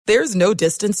There's no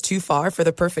distance too far for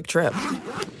the perfect trip.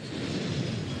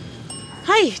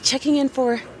 Hi, checking in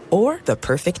for... Or the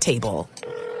perfect table.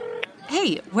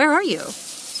 Hey, where are you?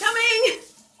 Coming!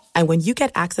 And when you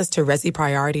get access to Resi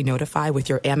Priority Notify with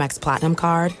your Amex Platinum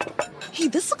card... Hey,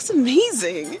 this looks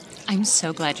amazing. I'm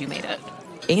so glad you made it.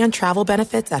 And travel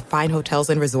benefits at fine hotels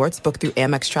and resorts booked through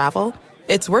Amex Travel,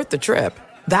 it's worth the trip.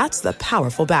 That's the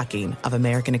powerful backing of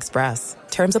American Express.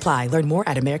 Terms apply. Learn more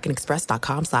at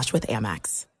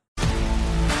americanexpress.com/withAmex.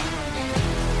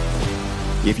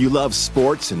 If you love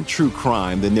sports and true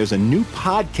crime, then there's a new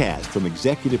podcast from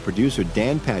executive producer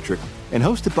Dan Patrick and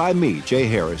hosted by me, Jay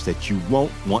Harris, that you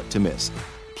won't want to miss.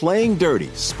 Playing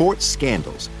Dirty: Sports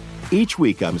Scandals. Each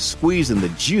week, I'm squeezing the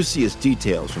juiciest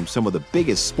details from some of the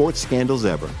biggest sports scandals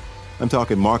ever. I'm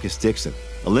talking Marcus Dixon,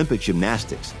 Olympic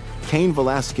gymnastics, Cain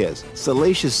Velasquez,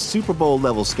 salacious Super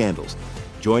Bowl-level scandals.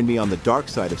 Join me on the dark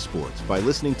side of sports by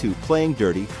listening to Playing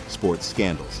Dirty: Sports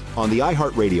Scandals on the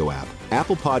iHeartRadio app,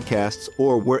 Apple Podcasts,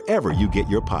 or wherever you get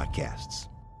your podcasts.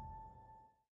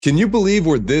 Can you believe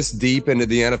we're this deep into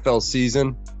the NFL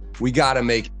season? We got to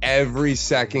make every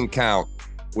second count.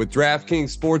 With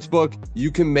DraftKings Sportsbook, you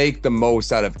can make the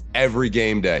most out of every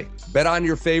game day. Bet on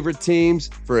your favorite teams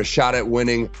for a shot at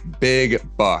winning big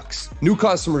bucks. New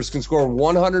customers can score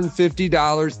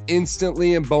 $150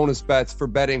 instantly in bonus bets for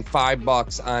betting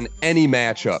 $5 on any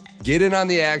matchup. Get in on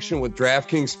the action with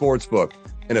DraftKings Sportsbook,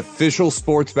 an official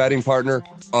sports betting partner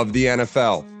of the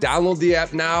NFL. Download the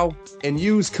app now and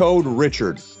use code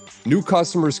RICHARD. New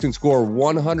customers can score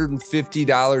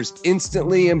 $150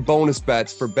 instantly in bonus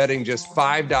bets for betting just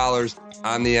 $5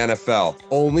 on the NFL.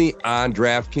 Only on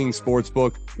DraftKings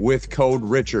Sportsbook with code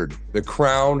RICHARD. The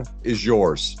crown is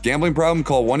yours. Gambling problem?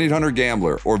 Call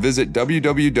 1-800-GAMBLER or visit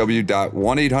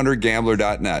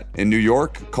www.1800gambler.net. In New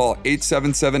York, call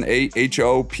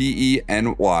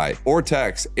 877-8-HOPENY or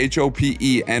text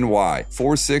HOPENY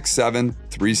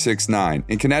 467-369.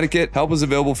 In Connecticut, help is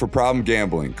available for problem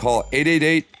gambling. Call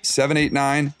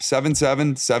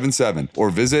 888-789-7777 or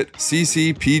visit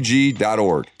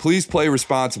ccpg.org. Please play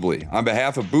responsibly. On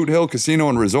behalf of Boot Hill Casino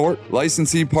and Resort,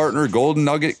 licensee partner Golden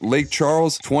Nugget Lake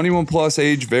Charles, 21 plus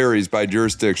age varies by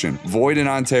jurisdiction. Void in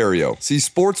Ontario. See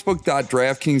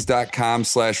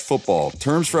sportsbook.draftkings.com/football.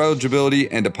 Terms for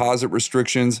eligibility and deposit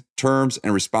restrictions, terms,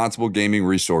 and responsible gaming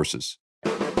resources.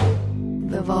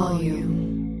 The volume.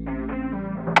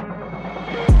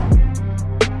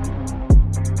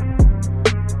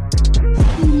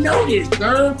 Know this,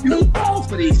 sir. You fall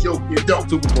for these your kids. Don't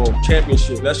Super Bowl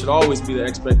championship. That should always be the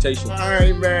expectation. I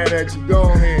ain't mad at you. Go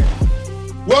ahead.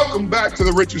 Welcome back to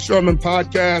the Richard Sherman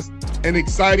Podcast. An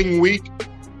exciting week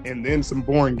and then some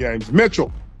boring games.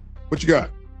 Mitchell, what you got?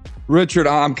 Richard,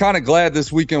 I'm kind of glad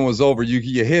this weekend was over. You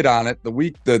hit on it.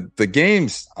 The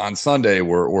games on Sunday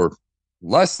were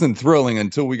less than thrilling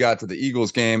until we got to the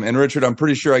Eagles game. And Richard, I'm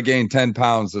pretty sure I gained 10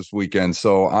 pounds this weekend,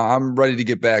 so I'm ready to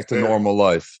get back to normal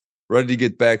life. But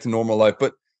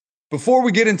before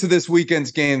we get into this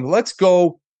weekend's game, let's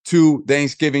go to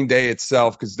Thanksgiving Day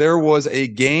itself, because there was a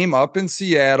game up in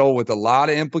Seattle with a lot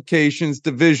of implications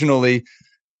divisionally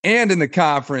and in the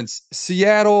conference.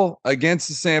 Seattle against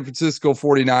the San Francisco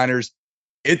 49ers.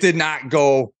 It did not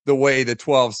go the way the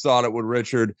 12 thought it would,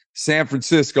 Richard. San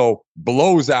Francisco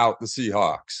blows out the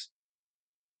Seahawks.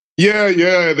 Yeah.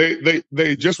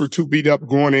 They just were too beat up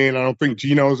going in. I don't think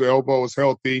Geno's elbow is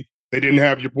healthy. They didn't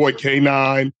have your boy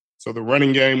K9, so the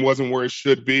running game wasn't where it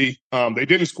should be. They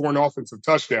didn't score an offensive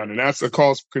touchdown, and that's a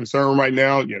cause for concern right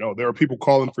now. You know, there are people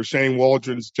calling for Shane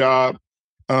Waldron's job.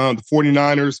 The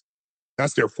 49ers,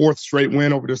 that's their fourth straight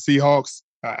win over the Seahawks.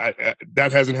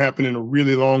 That hasn't happened in a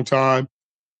really long time.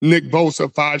 Nick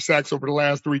Bosa, 5 sacks over the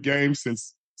last 3 games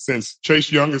since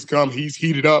Chase Young has come. He's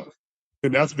heated up,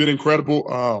 and that's been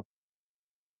incredible.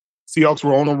 Seahawks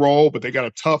were on a roll, but they got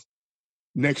a tough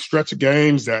next stretch of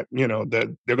games that they're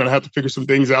going to have to figure some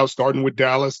things out, starting with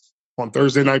Dallas on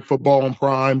Thursday Night Football on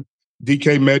Prime.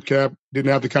 DK Metcalf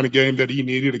didn't have the kind of game that he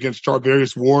needed against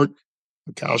Charvarius Ward.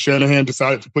 Kyle Shanahan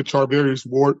decided to put Charvarius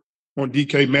Ward on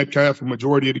DK Metcalf for the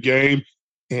majority of the game,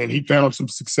 and he found some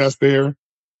success there.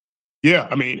 Yeah,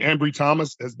 I mean, Ambry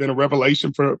Thomas has been a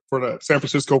revelation for the San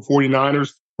Francisco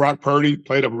 49ers. Brock Purdy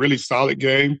played a really solid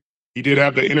game. He did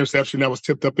have the interception that was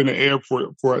tipped up in the air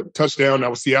for a touchdown. That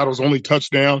was Seattle's only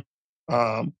touchdown.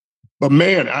 But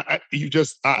man, I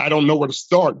don't know where to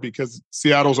start because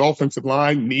Seattle's offensive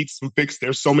line needs some fix.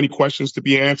 There's so many questions to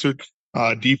be answered.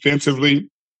 Defensively,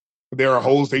 there are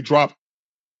holes. They drop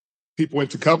people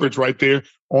into coverage right there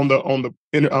on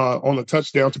the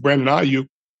touchdown to Brandon Ayuk.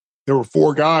 There were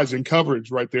 4 guys in coverage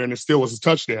right there, and it still was a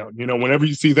touchdown. You know, whenever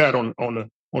you see that on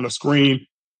a screen,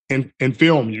 in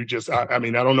film. You just, I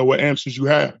mean, I don't know what answers you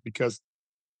have because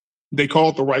they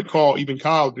called the right call. Even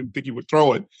Kyle didn't think he would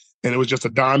throw it, and it was just a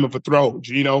dime of a throw.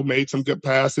 Gino made some good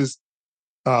passes,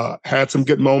 had some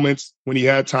good moments when he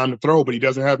had time to throw, but he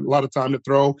doesn't have a lot of time to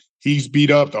throw. He's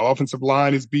beat up. The offensive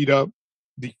line is beat up.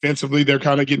 Defensively, they're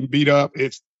kind of getting beat up.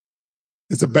 It's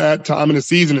a bad time in the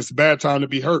season. It's a bad time to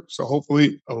be hurt. So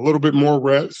hopefully a little bit more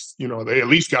rest. You know, they at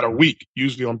least got a week.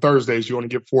 Usually on Thursdays, you only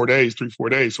get 4 days,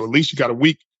 3-4 days. So at least you got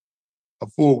a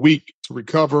full week to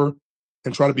recover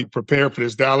and try to be prepared for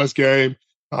this Dallas game.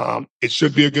 It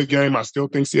should be a good game. I still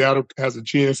think Seattle has a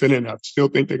chance in it, and I still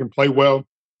think they can play well,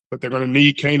 but they're going to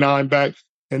need K9 back,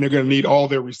 and they're going to need all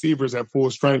their receivers at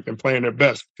full strength and playing their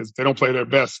best, because if they don't play their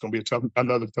best, it's going to be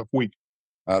another tough week.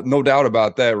 No doubt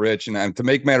about that, Rich. And to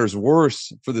make matters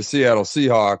worse for the Seattle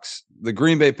Seahawks, the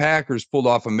Green Bay Packers pulled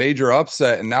off a major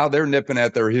upset, and now they're nipping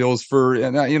at their heels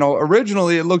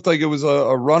originally it looked like it was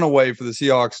a runaway for the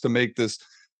Seahawks to make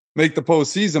the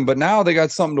postseason, but now they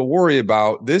got something to worry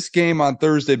about. This game on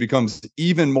Thursday becomes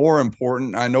even more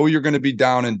important. I know you're going to be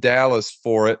down in Dallas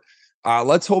for it.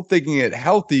 Let's hope they can get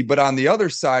healthy. But on the other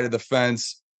side of the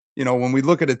fence, when we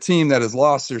look at a team that has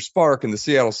lost their spark in the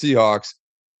Seattle Seahawks,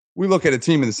 we look at a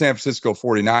team in the San Francisco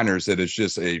 49ers that is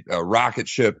just a rocket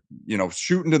ship,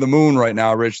 shooting to the moon right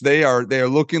now, Rich. They are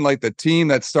looking like the team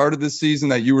that started this season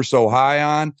that you were so high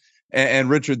on. And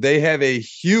Richard, they have a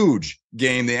huge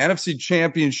game, the NFC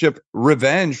Championship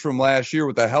revenge from last year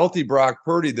with a healthy Brock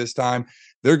Purdy this time.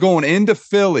 They're going into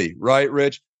Philly, right,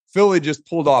 Rich? Philly just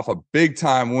pulled off a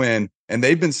big-time win, and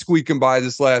they've been squeaking by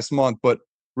this last month. But,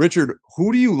 Richard,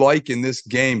 who do you like in this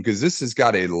game? Because this has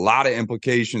got a lot of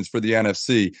implications for the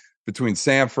NFC between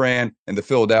San Fran and the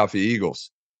Philadelphia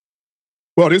Eagles.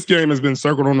 Well, this game has been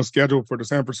circled on the schedule for the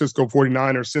San Francisco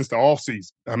 49ers since the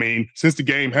offseason. I mean, since the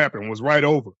game happened, it was right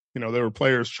over. There were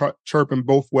players chirping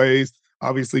both ways.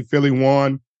 Obviously, Philly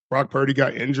won. Brock Purdy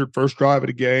got injured first drive of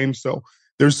the game. So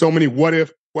there's so many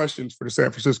what-if questions for the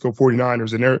San Francisco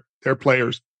 49ers and their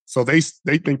players. So they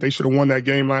think they should have won that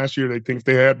game last year. They think if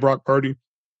they had Brock Purdy,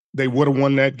 they would have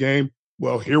won that game.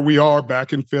 Well, here we are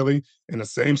back in Philly in the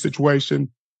same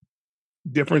situation,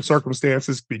 different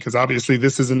circumstances, because obviously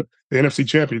this isn't the NFC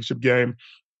Championship game.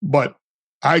 But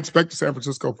I expect the San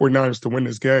Francisco 49ers to win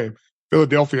this game.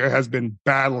 Philadelphia has been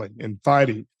battling and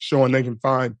fighting, showing they can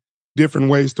find different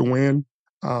ways to win.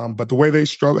 But the way they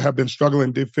have been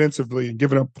struggling defensively and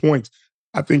giving up points,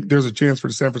 I think there's a chance for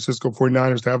the San Francisco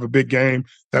 49ers to have a big game.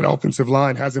 That offensive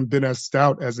line hasn't been as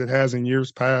stout as it has in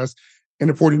years past. And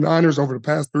the 49ers over the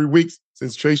past 3 weeks,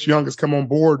 since Chase Young has come on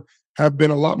board, have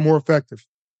been a lot more effective.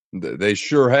 They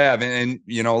sure have. And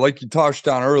like you touched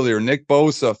on earlier, Nick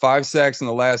Bosa, 5 sacks in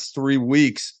the last 3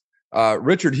 weeks.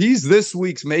 Richard, he's this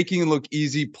week's Making It Look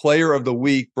Easy Player of the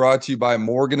Week, brought to you by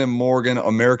Morgan & Morgan,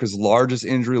 America's largest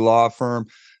injury law firm.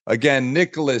 Again,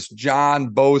 Nicholas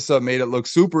John Bosa made it look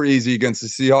super easy against the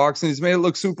Seahawks, and he's made it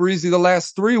look super easy the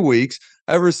last 3 weeks,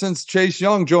 ever since Chase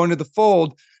Young joined the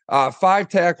fold. 5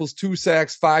 tackles, 2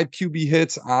 sacks, 5 QB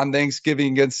hits on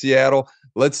Thanksgiving against Seattle.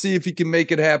 Let's see if he can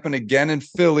make it happen again in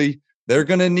Philly. They're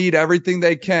going to need everything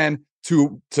they can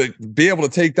to be able to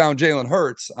take down Jalen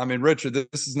Hurts. I mean, Richard,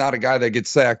 this is not a guy that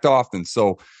gets sacked often.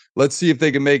 So let's see if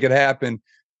they can make it happen.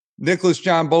 Nicholas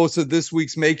John Bosa, this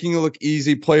week's Making It Look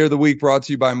Easy Player of the Week, brought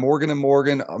to you by Morgan &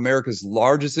 Morgan, America's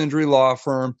largest injury law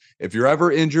firm. If you're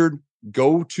ever injured,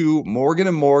 go to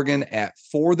Morgan & Morgan at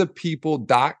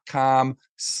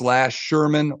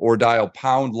forthepeople.com/Sherman or dial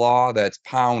pound law. That's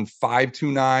pound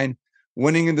 529.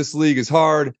 Winning in this league is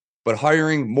hard, but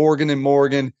hiring Morgan &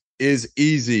 Morgan is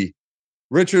easy.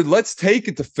 Richard, let's take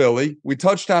it to Philly. We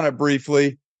touched on it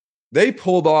briefly. They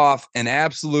pulled off an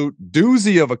absolute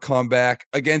doozy of a comeback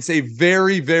against a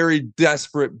very, very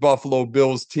desperate Buffalo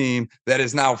Bills team that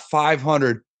is now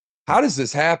 500. How does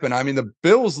this happen? I mean, the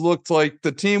Bills looked like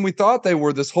the team we thought they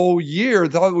were this whole year.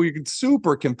 Thought we could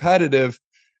super competitive.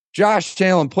 Josh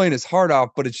Allen playing his heart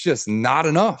out, but it's just not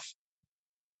enough.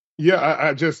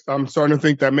 Yeah, I'm starting to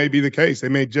think that may be the case. They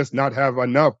may just not have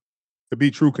enough to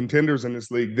be true contenders in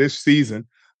this league this season.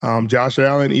 Josh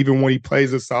Allen, even when he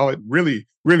plays a solid, really,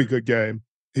 really good game,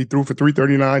 he threw for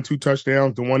 339, 2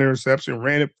 touchdowns, the 1 interception,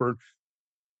 ran it for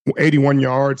 81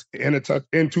 yards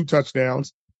and 2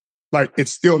 touchdowns. Like,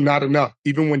 it's still not enough.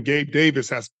 Even when Gabe Davis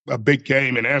has a big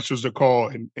game and answers the call,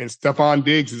 and Stephon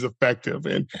Diggs is effective,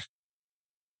 and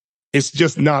it's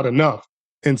just not enough.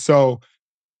 And so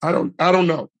I don't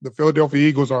know. The Philadelphia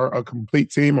Eagles are a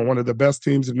complete team and one of the best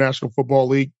teams in the National Football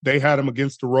League. They had them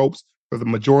against the ropes for the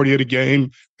majority of the game.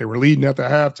 They were leading at the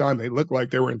halftime. They looked like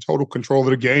they were in total control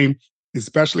of the game,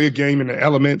 especially a game in the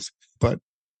elements. But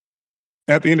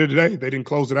at the end of the day, they didn't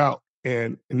close it out.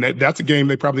 And that's a game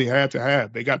they probably had to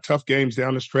have. They got tough games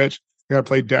down the stretch. They got to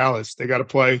play Dallas. They got to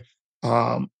play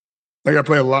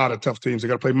a lot of tough teams. They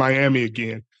got to play Miami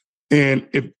again.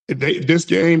 And this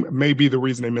game may be the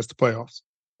reason they missed the playoffs.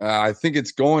 I think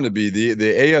it's going to be the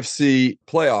AFC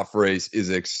playoff race is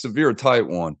a severe tight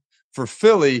one. For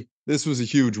Philly, this was a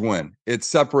huge win. It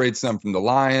separates them from the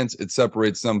Lions. It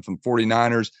separates them from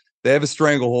 49ers. They have a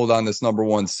stranglehold on this number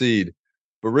 1 seed.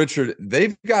 But, Richard,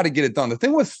 they've got to get it done. The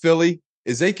thing with Philly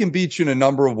is they can beat you in a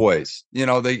number of ways. You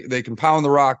know, they can pound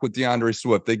the rock with DeAndre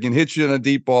Swift. They can hit you in a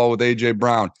deep ball with A.J.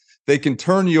 Brown. They can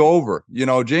turn you over. You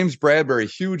know, James Bradbury,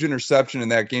 huge interception in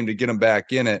that game to get him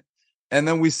back in it. And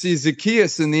then we see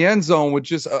Zacchaeus in the end zone with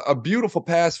just a beautiful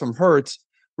pass from Hurts.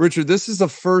 Richard, this is the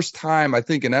first time, I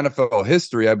think, in NFL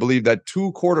history, I believe, that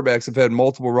 2 quarterbacks have had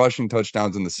multiple rushing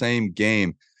touchdowns in the same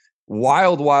game.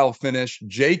 Wild finish.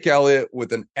 Jake Elliott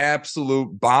with an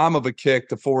absolute bomb of a kick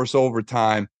to force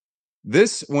overtime.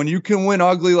 This, when you can win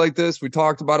ugly like this, we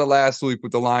talked about it last week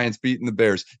with the Lions beating the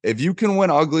Bears. If you can win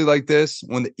ugly like this,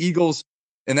 when the Eagles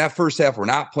in that first half were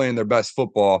not playing their best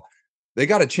football, they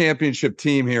got a championship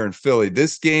team here in Philly.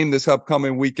 This game, this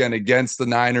upcoming weekend against the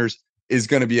Niners, is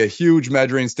going to be a huge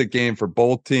measuring stick game for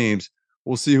both teams.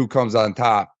 We'll see who comes on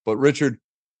top. But, Richard,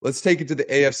 let's take it to the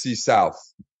AFC South.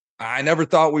 I never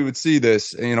thought we would see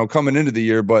this, coming into the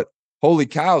year, but holy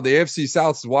cow, the AFC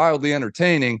South is wildly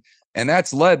entertaining, and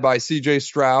that's led by C.J.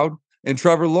 Stroud and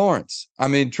Trevor Lawrence. I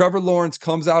mean, Trevor Lawrence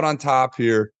comes out on top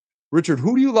here. Richard,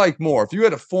 who do you like more? If you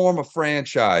had to form a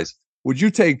franchise, would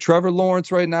you take Trevor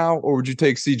Lawrence right now, or would you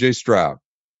take C.J. Stroud?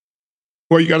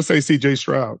 Well, you got to say C.J.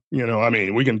 Stroud.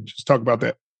 We can just talk about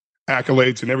the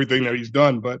accolades and everything that he's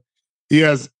done, but he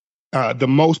has the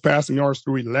most passing yards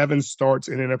through 11 starts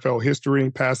in NFL history,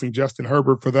 passing Justin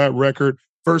Herbert for that record.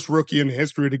 First rookie in the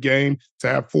history of the game to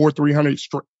have 4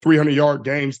 300-yard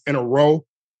games in a row.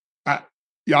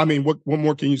 What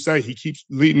more can you say? He keeps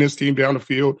leading his team down the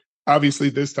field. Obviously,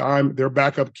 this time, their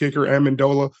backup kicker,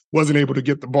 Amendola, wasn't able to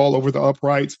get the ball over the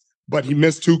uprights, but he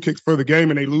missed 2 kicks for the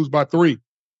game, and they lose by 3.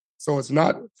 So it's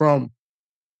not from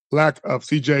lack of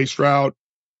C.J. Stroud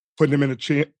putting him in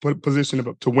a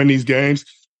position to win these games.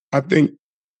 I think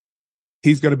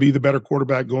he's going to be the better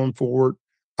quarterback going forward.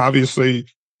 Obviously,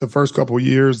 the first couple of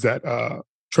years that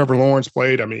Trevor Lawrence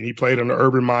played, he played under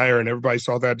Urban Meyer, and everybody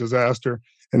saw that disaster.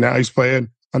 And now he's playing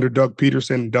under Doug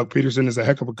Peterson. Doug Peterson is a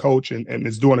heck of a coach and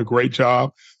is doing a great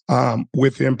job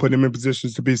with him, putting him in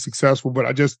positions to be successful. But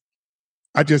I just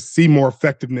see more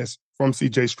effectiveness from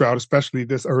C.J. Stroud, especially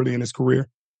this early in his career.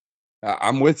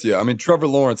 I'm with you. Trevor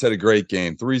Lawrence had a great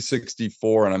game,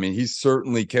 364, and he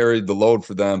certainly carried the load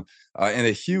for them in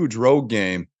a huge road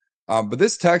game. But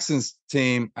this Texans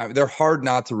team, they're hard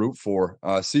not to root for.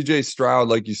 C.J. Stroud,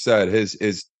 like you said,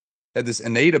 had this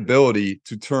innate ability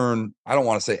to turn, I don't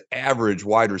want to say average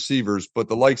wide receivers, but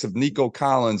the likes of Nico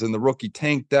Collins and the rookie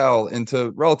Tank Dell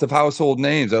into relative household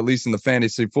names, at least in the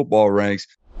fantasy football ranks.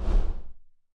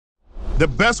 The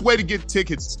best way to get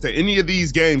tickets to any of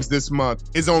these games this month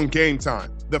is on Game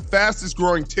Time, the fastest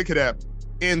growing ticket app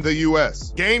in the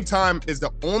U.S. Game Time is the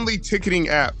only ticketing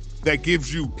app that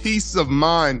gives you peace of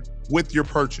mind with your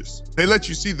purchase. They let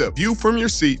you see the view from your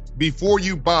seat before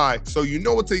you buy, so you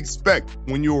know what to expect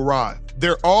when you arrive.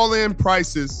 Their all-in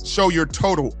prices show your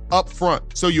total up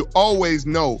front, so you always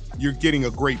know you're getting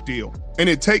a great deal. And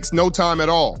it takes no time at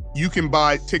all. You can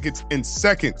buy tickets in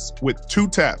seconds with 2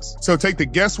 taps. So take the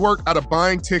guesswork out of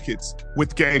buying tickets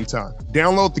with Game Time.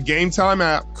 Download the Game Time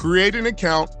app, create an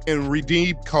account, and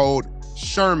redeem code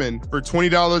Sherman for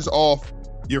 $20 off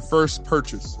your first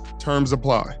purchase. Terms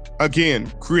apply.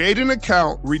 Again, create an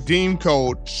account, redeem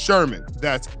code Sherman.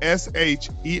 That's SHERMAN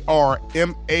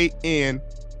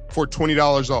for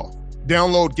 $20 off.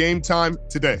 Download Game Time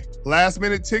today. Last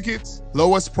minute tickets,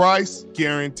 lowest price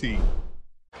guaranteed.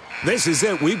 This is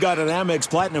it. We've got an Amex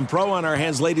Platinum Pro on our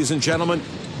hands, ladies and gentlemen.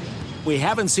 We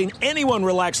haven't seen anyone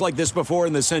relax like this before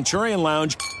in the Centurion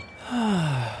Lounge.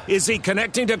 Is he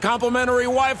connecting to complimentary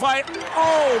Wi-Fi?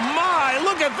 Oh my,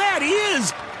 look at that, he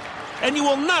is! And you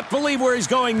will not believe where he's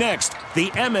going next. The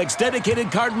Amex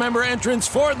dedicated card member entrance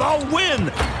for the win.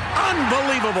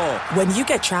 Unbelievable. When you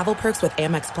get travel perks with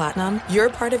Amex Platinum, you're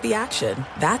part of the action.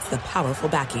 That's the powerful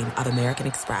backing of American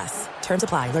Express. Terms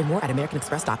apply. Learn more at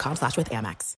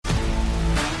americanexpress.com/withAmex.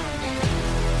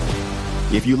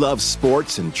 If you love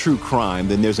sports and true crime,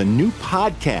 then there's a new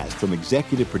podcast from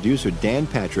executive producer Dan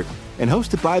Patrick and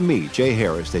hosted by me, Jay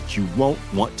Harris, that you won't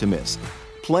want to miss.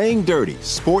 Playing Dirty: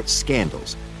 Sports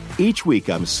Scandals. Each week,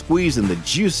 I'm squeezing the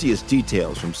juiciest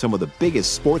details from some of the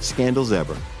biggest sports scandals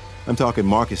ever. I'm talking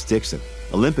Marcus Dixon,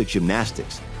 Olympic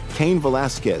gymnastics, Cain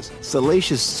Velasquez,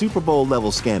 salacious Super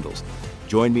Bowl-level scandals,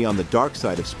 Join me on the dark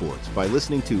side of sports by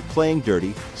listening to Playing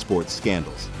Dirty Sports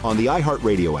Scandals on the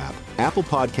iHeartRadio app, Apple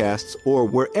Podcasts, or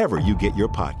wherever you get your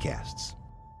podcasts.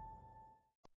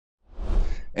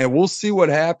 And we'll see what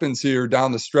happens here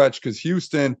down the stretch, because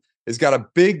Houston has got a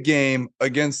big game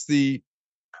against the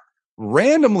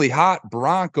randomly hot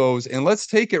Broncos. And let's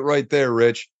take it right there,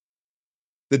 Rich.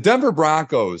 The Denver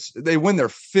Broncos, they win their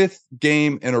 5th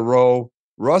game in a row.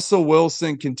 Russell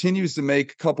Wilson continues to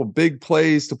make a couple big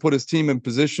plays to put his team in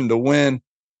position to win.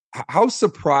 How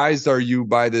surprised are you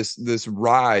by this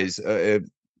rise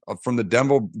from the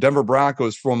Denver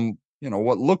Broncos from,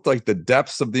 what looked like the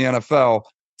depths of the NFL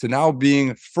to now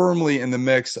being firmly in the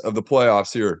mix of the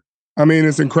playoffs here? I mean,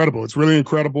 it's incredible. It's really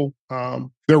incredible.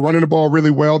 They're running the ball really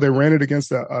well. They ran it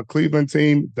against a Cleveland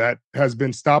team that has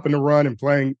been stopping the run and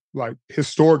playing like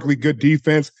historically good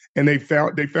defense. And they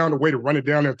found a way to run it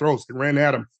down their throats. They ran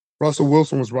at them. Russell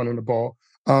Wilson was running the ball.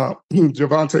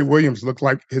 Javonte Williams looked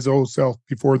like his old self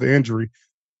before the injury.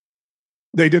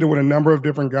 They did it with a number of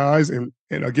different guys. And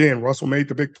again, Russell made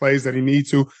the big plays that he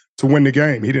needed to win the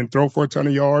game. He didn't throw for a ton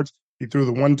of yards. He threw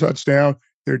the 1 touchdown.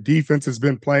 Their defense has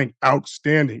been playing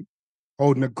outstanding,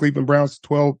 holding the Cleveland Browns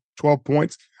to 12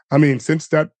 points. I mean, since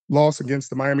that loss against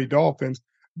the Miami Dolphins,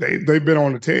 they've been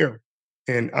on a tear.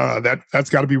 And that's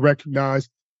got to be recognized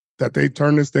that they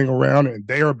turned this thing around, and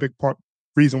they are a big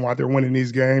reason why they're winning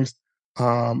these games.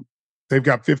 They've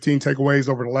got 15 takeaways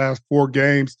over the last 4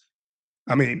 games.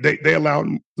 I mean, they allowed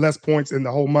less points in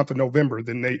the whole month of November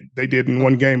than they did in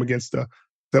one game against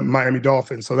the Miami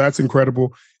Dolphins. So that's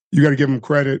incredible. You got to give them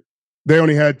credit. They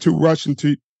only had 1 rushing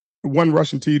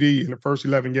TD in the first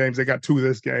 11 games. They got 2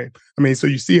 this game. I mean, so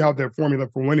you see how their formula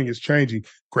for winning is changing.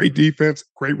 Great defense,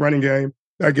 great running game.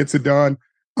 That gets it done.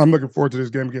 I'm looking forward to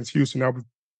this game against Houston. That'll be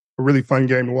a really fun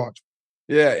game to watch.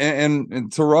 Yeah,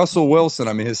 and to Russell Wilson,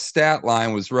 I mean, his stat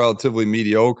line was relatively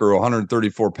mediocre,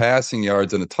 134 passing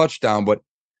yards and a touchdown, but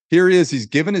here he is. He's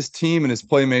given his team and his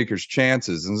playmakers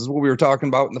chances. And this is what we were talking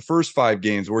about in the first 5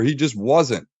 games where he just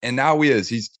wasn't. And now he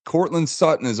is. Cortland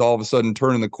Sutton is all of a sudden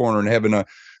turning the corner and having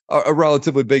a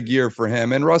relatively big year for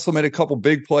him. And Russell made a couple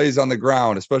big plays on the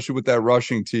ground, especially with that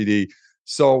rushing TD.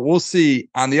 So we'll see.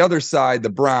 On the other side, the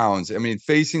Browns, I mean,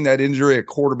 facing that injury at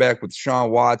quarterback with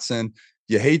Deshaun Watson,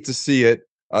 you hate to see it.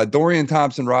 Dorian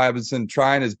Thompson-Robinson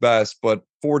trying his best, but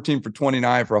 14 for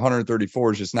 29 for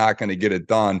 134 is just not going to get it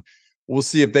done. We'll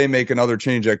see if they make another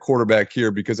change at quarterback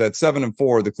here, because at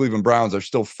 7-4, the Cleveland Browns are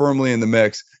still firmly in the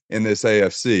mix in this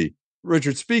AFC.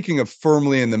 Richard, speaking of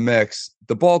firmly in the mix,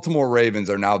 the Baltimore Ravens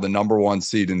are now the number 1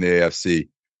 seed in the AFC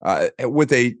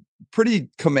with a pretty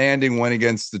commanding win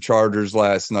against the Chargers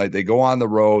last night. They go on the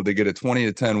road. They get a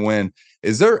 20-10 win.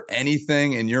 Is there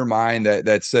anything in your mind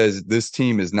that says this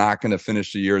team is not going to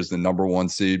finish the year as the number 1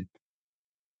 seed?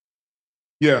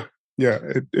 Yeah,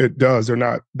 it does.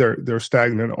 They're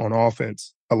stagnant on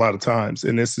offense a lot of times.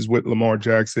 And this is with Lamar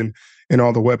Jackson and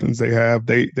all the weapons they have.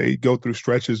 They go through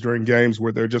stretches during games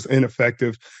where they're just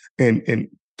ineffective and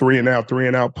 3 and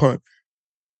out punt.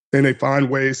 And they find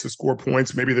ways to score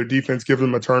points. Maybe their defense gives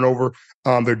them a turnover.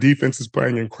 Their defense is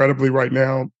playing incredibly right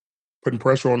now, putting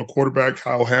pressure on the quarterback.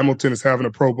 Kyle Hamilton is having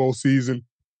a Pro Bowl season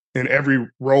in every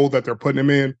role that they're putting him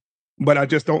in. But I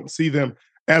just don't see them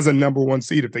as a number 1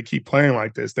 seed if they keep playing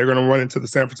like this. They're going to run into the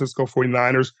San Francisco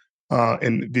 49ers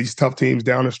and these tough teams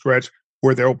down the stretch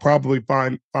where they'll probably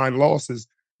find losses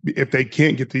if they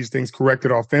can't get these things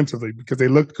corrected offensively, because they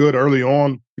looked good early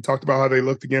on. We talked about how they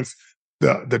looked against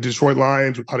the Detroit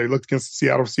Lions, how they looked against the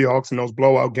Seattle Seahawks in those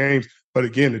blowout games. But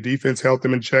again, the defense held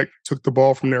them in check, took the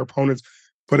ball from their opponents,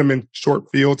 put them in short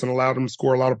fields and allowed them to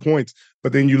score a lot of points.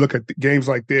 But then you look at games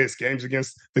like this, games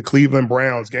against the Cleveland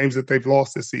Browns, games that they've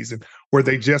lost this season, where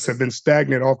they just have been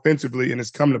stagnant offensively, and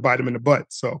it's come to bite them in the butt.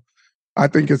 So I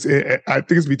think it's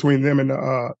between them and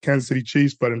the Kansas City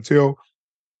Chiefs. But until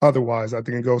otherwise, I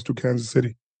think it goes through Kansas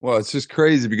City. Well, it's just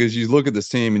crazy because you look at this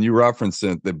team and you reference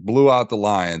it. They blew out the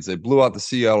Lions. They blew out the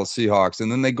Seattle Seahawks.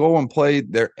 And then they go and play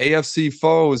their AFC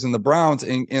foes and the Browns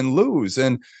and lose.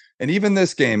 And even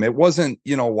this game, it wasn't,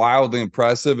 wildly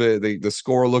impressive. The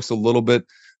score looks a little bit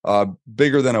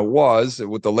bigger than it was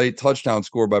with the late touchdown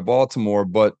score by Baltimore.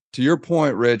 But to your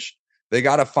point, Rich, they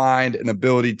got to find an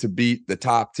ability to beat the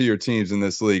top tier teams in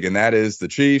this league, and that is the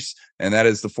Chiefs, and that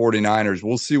is the 49ers.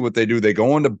 We'll see what they do. They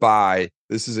go into bye.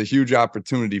 This is a huge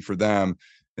opportunity for them.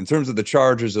 In terms of the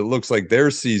Chargers, it looks like their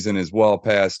season is well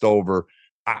passed over.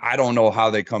 I don't know how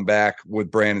they come back with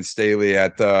Brandon Staley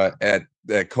at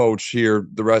coach here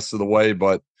the rest of the way,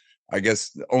 but I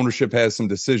guess ownership has some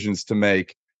decisions to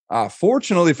make.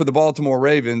 Fortunately for the Baltimore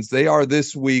Ravens, they are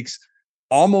this week's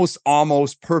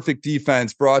Almost perfect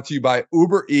defense, brought to you by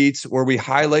Uber Eats, where we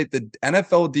highlight the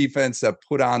NFL defense that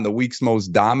put on the week's most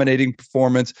dominating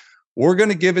performance. We're going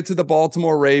to give it to the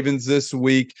Baltimore Ravens this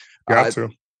week. Got to.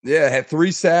 Yeah, had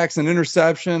 3 sacks and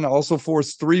interception, also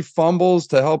forced 3 fumbles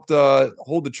to help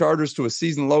hold the Chargers to a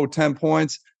season low 10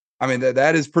 points. I mean,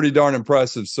 that is pretty darn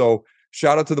impressive. So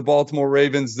shout out to the Baltimore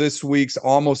Ravens, this week's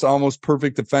almost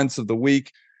perfect defense of the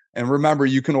week. And remember,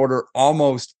 you can order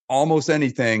almost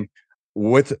anything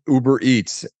with Uber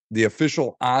Eats, the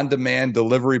official on-demand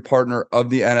delivery partner of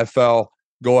the NFL.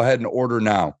 Go ahead and order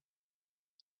now.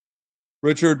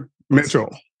 Richard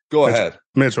Mitchell. Go ahead.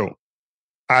 Mitchell.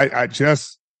 I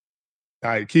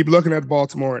keep looking at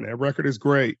Baltimore, and their record is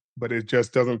great, but it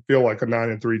just doesn't feel like a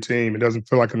 9-3 team. It doesn't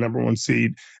feel like a number 1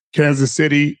 seed. Kansas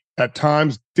City at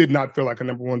times did not feel like a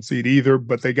number 1 seed either,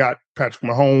 but they got Patrick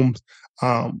Mahomes.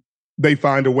 They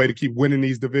find a way to keep winning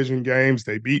these division games.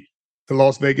 They beat the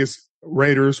Las Vegas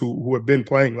Raiders, who have been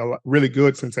playing really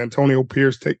good since Antonio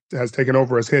Pierce has taken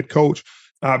over as head coach.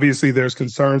 Obviously, there's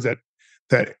concerns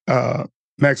that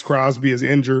Max Crosby is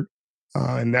injured,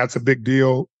 and that's a big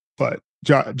deal. But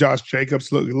Josh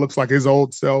Jacobs looks like his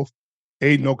old self.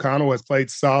 Aiden O'Connell has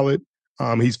played solid.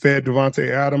 He's fed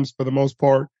Devontae Adams for the most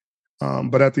part.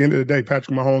 But at the end of the day,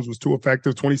 Patrick Mahomes was too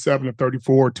effective, 27 of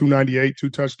 34, 298, 2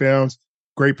 touchdowns,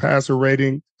 great passer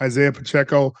rating. Isaiah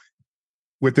Pacheco,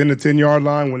 within the 10-yard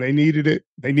line when they needed it.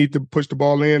 They need to push the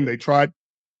ball in. They tried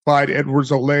Clyde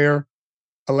Edwards-Helaire,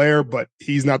 but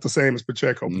he's not the same as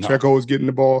Pacheco. No. Pacheco is getting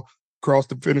the ball across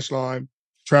the finish line.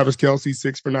 Travis Kelce,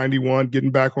 6 for 91, getting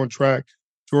back on track.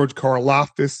 George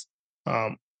Karlaftis,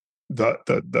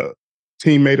 the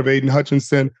teammate of Aiden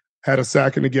Hutchinson, had a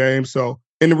sack in the game. So,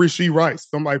 and Rashee Rice,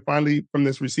 somebody finally from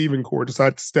this receiving corps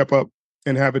decided to step up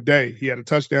and have a day. He had a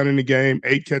touchdown in the game,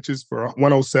 8 catches for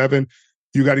 107.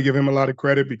 You got to give him a lot of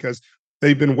credit because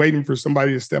they've been waiting for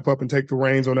somebody to step up and take the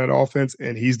reins on that offense,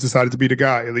 and he's decided to be the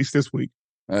guy, at least this week.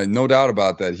 No doubt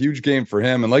about that. Huge game for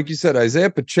him. And like you said, Isaiah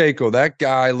Pacheco, that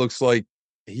guy looks like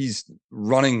he's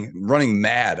running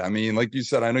mad. I mean, like you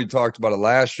said, I know you talked about it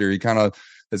last year. He kind of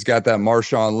has got that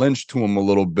Marshawn Lynch to him a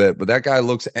little bit, but that guy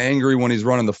looks angry when he's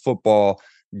running the football.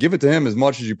 Give it to him as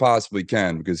much as you possibly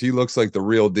can because he looks like the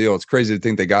real deal. It's crazy to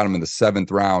think they got him in the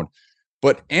 7th round.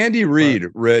 But Andy Reid,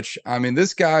 Rich, I mean,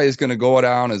 this guy is going to go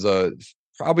down as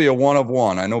probably a one of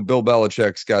one. I know Bill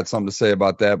Belichick's got something to say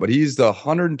about that, but he's the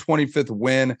 125th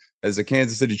win as the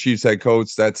Kansas City Chiefs head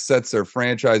coach. That sets their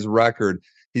franchise record.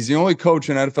 He's the only coach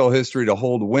in NFL history to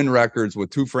hold win records with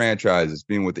 2 franchises,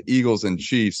 being with the Eagles and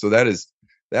Chiefs. So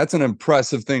that's an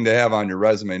impressive thing to have on your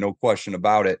resume, no question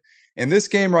about it. In this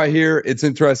game right here, it's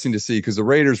interesting to see because the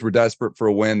Raiders were desperate for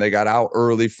a win. They got out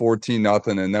early,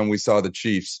 14-0, and then we saw the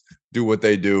Chiefs do what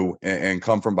they do and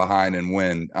come from behind and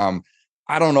win.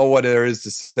 I don't know what there is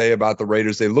to say about the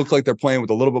Raiders. They look like they're playing with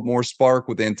a little bit more spark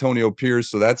with Antonio Pierce,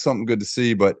 so that's something good to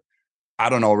see. But I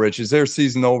don't know, Rich. Is their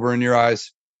season over in your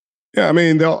eyes? Yeah, I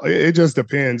mean, it just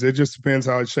depends. It just depends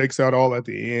how it shakes out all at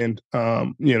the end.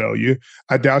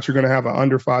 I doubt you're going to have an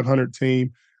under 500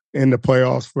 team in the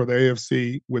playoffs for the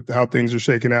AFC with how things are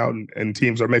shaking out and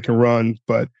teams are making runs,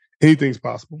 but anything's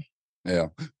possible. Yeah.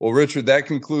 Well, Richard, that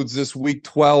concludes this week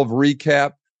 12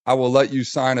 recap. I will let you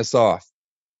sign us off.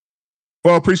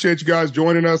 Well, appreciate you guys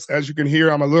joining us. As you can hear,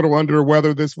 I'm a little under the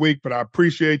weather this week, but I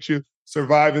appreciate you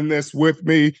surviving this with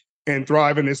me and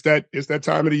thriving. It's that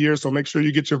time of the year, so make sure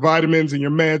you get your vitamins and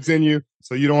your meds in you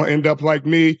so you don't end up like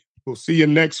me. We'll see you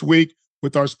next week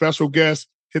with our special guest.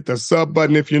 Hit the sub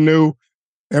button if you're new.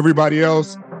 Everybody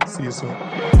else, see you soon.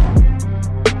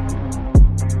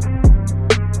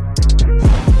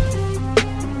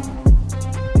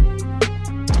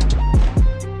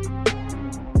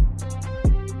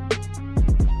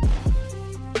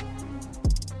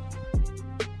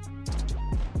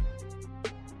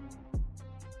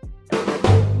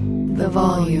 The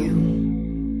volume.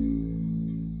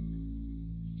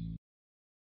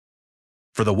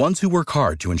 For the ones who work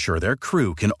hard to ensure their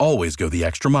crew can always go the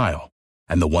extra mile,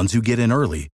 and the ones who get in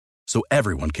early so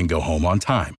everyone can go home on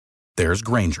time, there's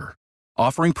Grainger,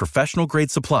 offering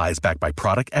professional-grade supplies backed by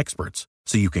product experts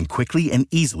so you can quickly and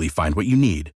easily find what you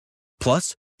need.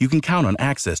 Plus, you can count on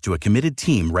access to a committed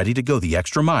team ready to go the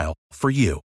extra mile for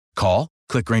you. Call,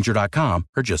 click Grainger.com,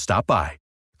 or just stop by.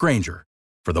 Grainger,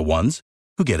 for the ones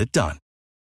who get it done.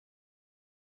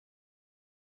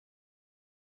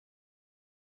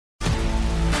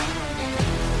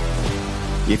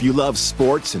 If you love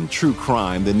sports and true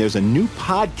crime, then there's a new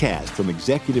podcast from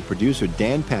executive producer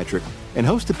Dan Patrick and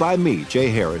hosted by me, Jay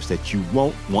Harris, that you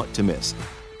won't want to miss.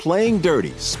 Playing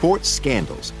Dirty: Sports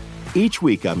Scandals. Each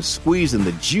week, I'm squeezing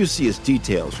the juiciest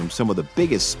details from some of the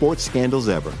biggest sports scandals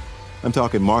ever. I'm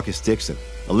talking Marcus Dixon,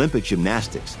 Olympic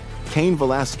gymnastics, Cain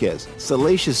Velasquez,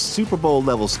 salacious Super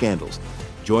Bowl-level scandals.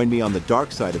 Join me on the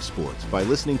dark side of sports by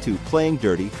listening to Playing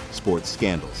Dirty Sports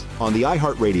Scandals on the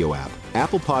iHeartRadio app,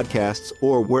 Apple Podcasts,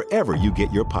 or wherever you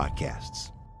get your podcasts.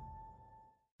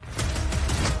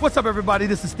 What's up, everybody?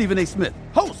 This is Stephen A. Smith,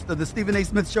 host of the Stephen A.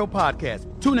 Smith Show podcast.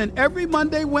 Tune in every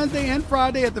Monday, Wednesday, and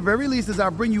Friday at the very least as I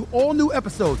bring you all new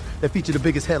episodes that feature the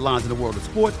biggest headlines in the world of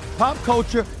sports, pop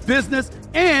culture, business,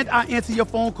 and I answer your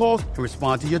phone calls and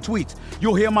respond to your tweets.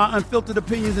 You'll hear my unfiltered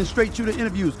opinions and straight-shooter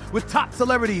interviews with top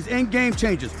celebrities and game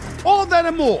changers. All of that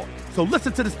and more. So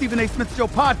listen to the Stephen A. Smith Show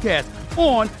podcast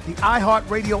on the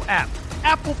iHeartRadio app,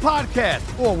 Apple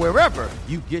Podcasts, or wherever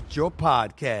you get your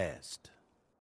podcasts.